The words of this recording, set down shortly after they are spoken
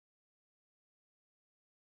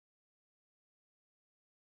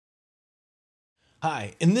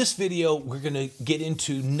Hi, in this video, we're gonna get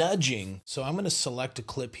into nudging. So I'm gonna select a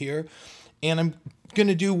clip here and I'm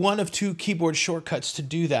gonna do one of two keyboard shortcuts to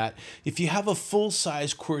do that. If you have a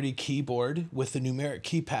full-size QWERTY keyboard with the numeric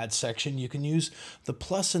keypad section, you can use the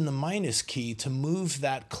plus and the minus key to move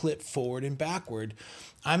that clip forward and backward.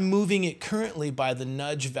 I'm moving it currently by the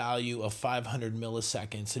nudge value of 500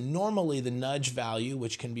 milliseconds. And normally the nudge value,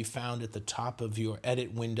 which can be found at the top of your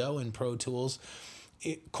edit window in Pro Tools,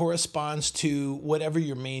 it corresponds to whatever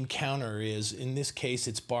your main counter is. In this case,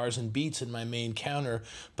 it's bars and beats in my main counter,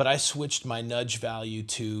 but I switched my nudge value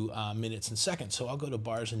to minutes and seconds. So I'll go to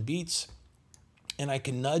bars and beats, and I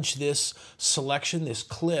can nudge this selection, this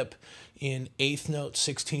clip, in 8th note,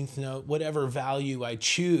 16th note, whatever value I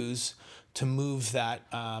choose to move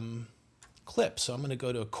that clip. So I'm going to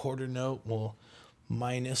go to a quarter note. We'll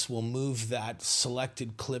move that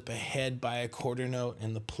selected clip ahead by a quarter note,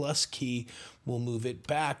 and the plus key will move it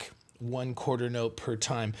back 1 quarter note per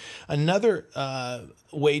time. Another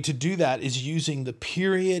way to do that is using the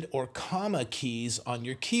period or comma keys on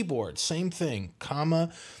your keyboard. Same thing,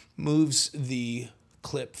 comma moves the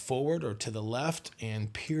clip forward or to the left,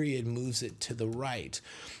 and period moves it to the right.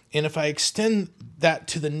 And if I extend that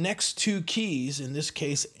to the next two keys, in this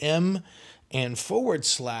case M and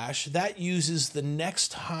 /, that uses the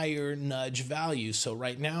next higher nudge value. So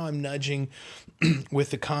right now I'm nudging with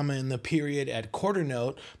the comma and the period at quarter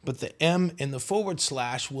note, but the M and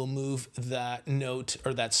the / will move that note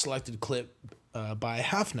or that selected clip by a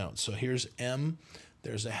half note. So here's M,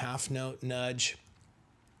 there's a half note nudge,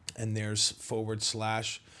 and there's /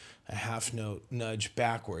 a half note nudge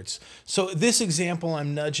backwards. So this example,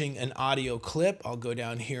 I'm nudging an audio clip. I'll go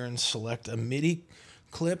down here and select a MIDI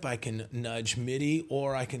clip. I can nudge MIDI,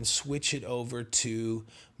 or I can switch it over to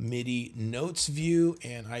MIDI notes view,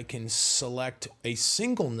 and I can select a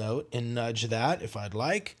single note and nudge that if I'd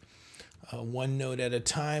like, one note at a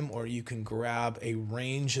time, or you can grab a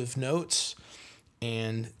range of notes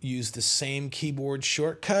and use the same keyboard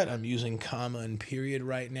shortcut. I'm using comma and period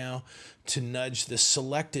right now to nudge the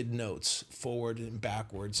selected notes forward and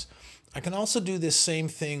backwards. I can also do this same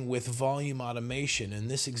thing with volume automation. In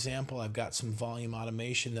this example, I've got some volume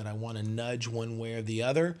automation that I want to nudge one way or the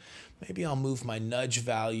other. Maybe I'll move my nudge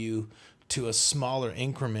value to a smaller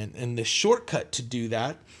increment. And the shortcut to do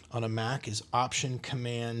that on a Mac is Option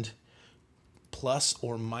Command plus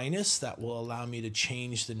or minus. That will allow me to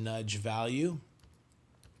change the nudge value.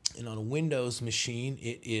 And on a Windows machine,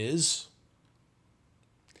 it is.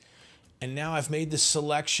 And now I've made the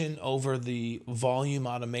selection over the volume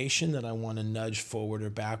automation that I want to nudge forward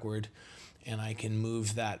or backward, and I can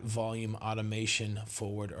move that volume automation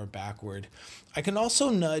forward or backward. I can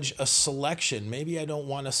also nudge a selection. Maybe I don't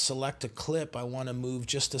want to select a clip. I want to move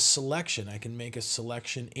just a selection. I can make a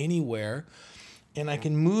selection anywhere, and I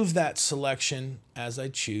can move that selection as I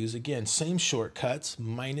choose. Again, same shortcuts,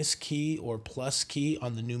 minus key or plus key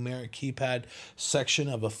on the numeric keypad section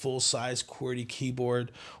of a full-size QWERTY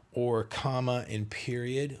keyboard, or comma and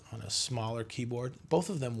period on a smaller keyboard. Both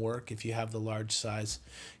of them work if you have the large size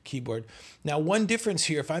keyboard. Now, one difference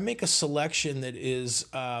here, if I make a selection that is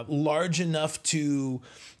large enough to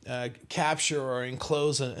capture or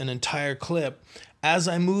enclose an entire clip, as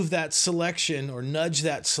I move that selection or nudge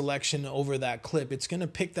that selection over that clip, it's going to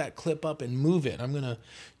pick that clip up and move it. I'm going to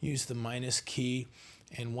use the minus key,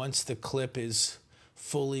 and once the clip is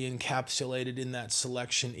fully encapsulated in that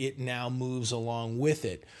selection, it now moves along with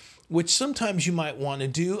it, which sometimes you might want to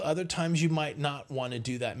do, other times you might not want to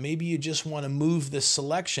do that. Maybe you just want to move the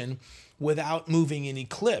selection without moving any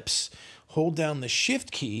clips. Hold down the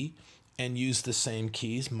Shift key and use the same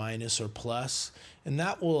keys, minus or plus, and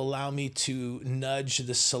that will allow me to nudge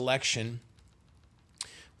the selection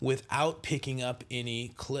without picking up any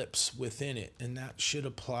clips within it. And that should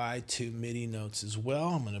apply to MIDI notes as well.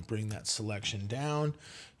 I'm going to bring that selection down,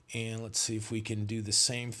 and let's see if we can do the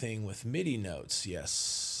same thing with MIDI notes.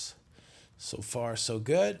 Yes. So far, so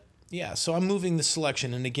good. Yeah, so I'm moving the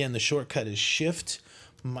selection, and again, the shortcut is Shift,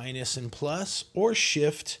 minus and plus, or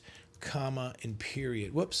Shift, comma, and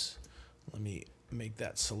period. Whoops. Let me make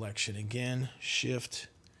that selection again. Shift.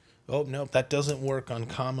 Oh, nope, that doesn't work on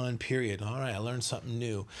comma and period. All right, I learned something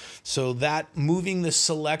new. So that moving the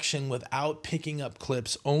selection without picking up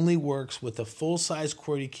clips only works with a full-size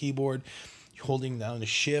QWERTY keyboard, holding down the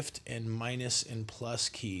Shift and minus and plus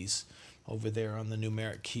keys over there on the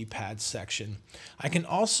numeric keypad section. I can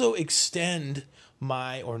also extend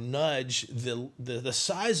my or nudge the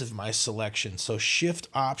size of my selection. So Shift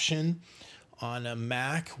Option on a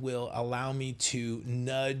Mac will allow me to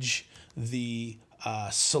nudge the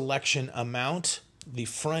selection amount, the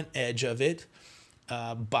front edge of it,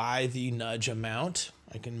 by the nudge amount.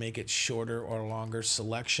 I can make it shorter or longer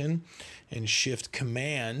selection, and Shift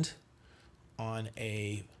Command on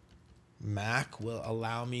a Mac will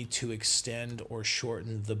allow me to extend or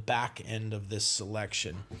shorten the back end of this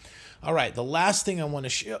selection. All right, the last thing I want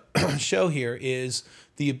to show here is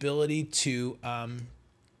the ability to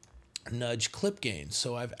nudge clip gain.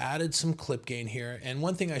 So I've added some clip gain here, and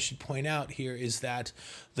one thing I should point out here is that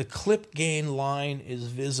the clip gain line is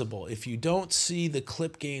visible. If you don't see the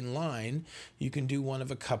clip gain line, you can do one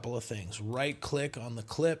of a couple of things. Right click on the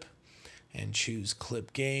clip and choose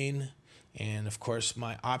clip gain. And of course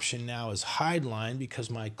my option now is hide line because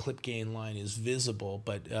my clip gain line is visible,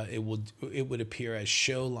 but it would appear as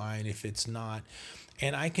show line if it's not.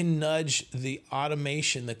 And I can nudge the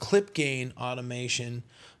automation, the clip gain automation,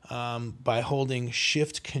 by holding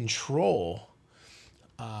Shift Control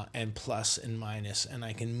and plus and minus, and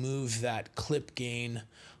I can move that clip gain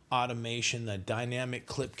automation, the dynamic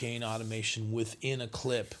clip gain automation within a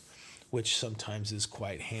clip, which sometimes is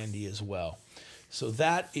quite handy as well. So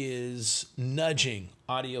that is nudging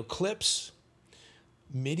audio clips,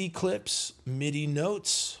 MIDI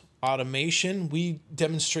notes, automation. We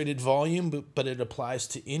demonstrated volume, but it applies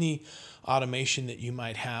to any automation that you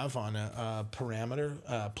might have on a parameter,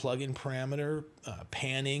 plugin parameter,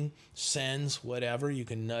 panning, sends, whatever. You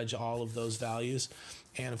can nudge all of those values.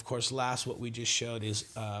 And of course, last, what we just showed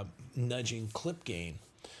is nudging clip gain.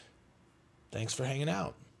 Thanks for hanging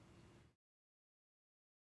out.